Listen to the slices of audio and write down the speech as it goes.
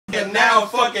now,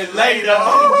 fucking later.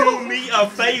 Do me a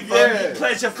favor,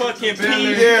 pledge a fucking P.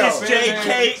 It's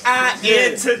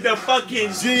JKIN to the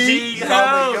fucking G.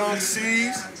 Young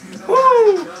C's.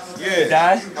 Woo! Yeah.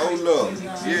 Die? Hold up.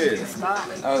 Yeah.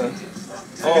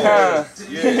 Yeah.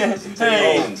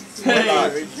 Hey.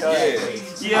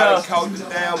 Yeah. I caught the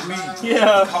down beat.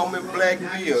 Yeah. Call me Black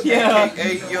Bill. Yeah.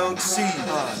 AKA Young C.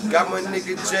 Got my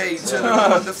nigga J to the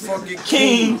motherfucking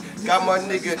King. Got my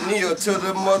nigga Neil to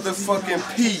the motherfucking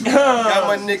P. Got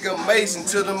my nigga Mason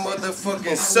to the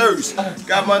motherfucking Search.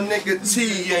 Got my nigga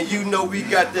T, and you know we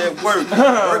got that work.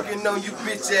 Working on you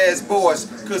bitch ass boys,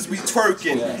 cause we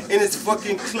twerking. In this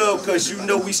fucking club, cause you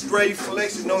know we straight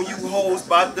flexing on you hoes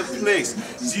by the flex.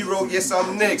 Zero, yes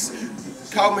I'm next.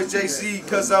 Call me JC,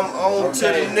 cause I'm on to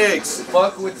the next.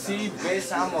 Fuck with T,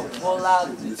 bitch, I'ma pull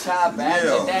out the chop.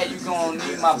 After that, you gonna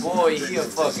need my boy, he a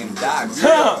fucking doctor.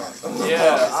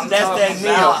 Yeah, I'm That's talking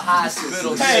that about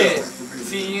hospital shit.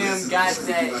 TM got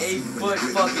that 8-foot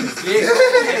fucking dick,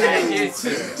 and I hit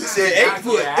you. He said 8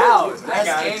 foot. Out. That's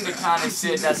ain't the kind of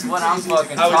shit, that's what I'm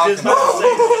fucking I was talking just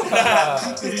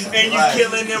about to say. And you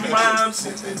killing them rhymes.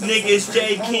 Niggas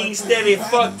J King steady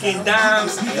fucking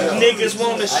dimes. Niggas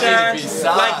wanna shine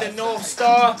like the North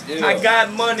Star. I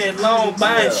got money long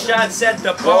buying shots at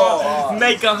the bar.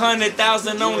 Make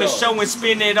 100,000 on the show and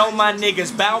spend it on my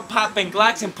niggas. Bow popping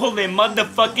Glocks and pulling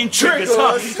motherfucking triggers.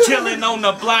 Chilling on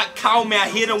the block, call me, I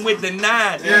hit them with the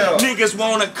 9. Niggas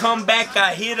wanna come back,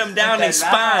 I hit them down their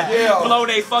spine. Blow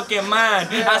they fucking mind.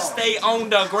 I stay on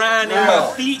the grind, and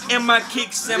my feet and my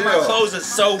kicks and my clothes are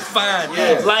so fine.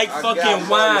 Like fucking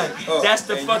wine. That's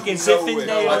the fucking zipping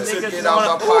day. I took it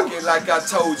out my pocket like I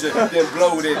told you, then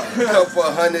blowed it. Couple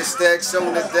 100 stacks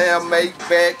on the damn make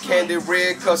back. Candy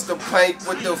red custom paint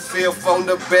with the fifth on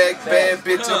the back. Bad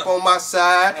bitch up on my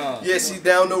side. Yeah, she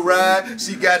down the ride.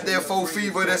 She got that 4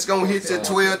 fever that's gonna hit you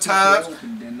 12 times.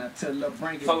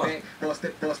 Hold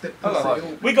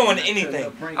on. We going to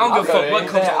anything. I don't give a fuck what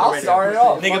comes on the I'll radio. start it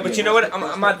off. Nigga, but you know what? I'm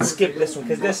about to skip this one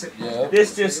because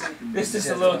this just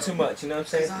a little too much. You know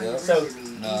what I'm saying? So,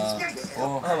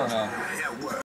 hold on.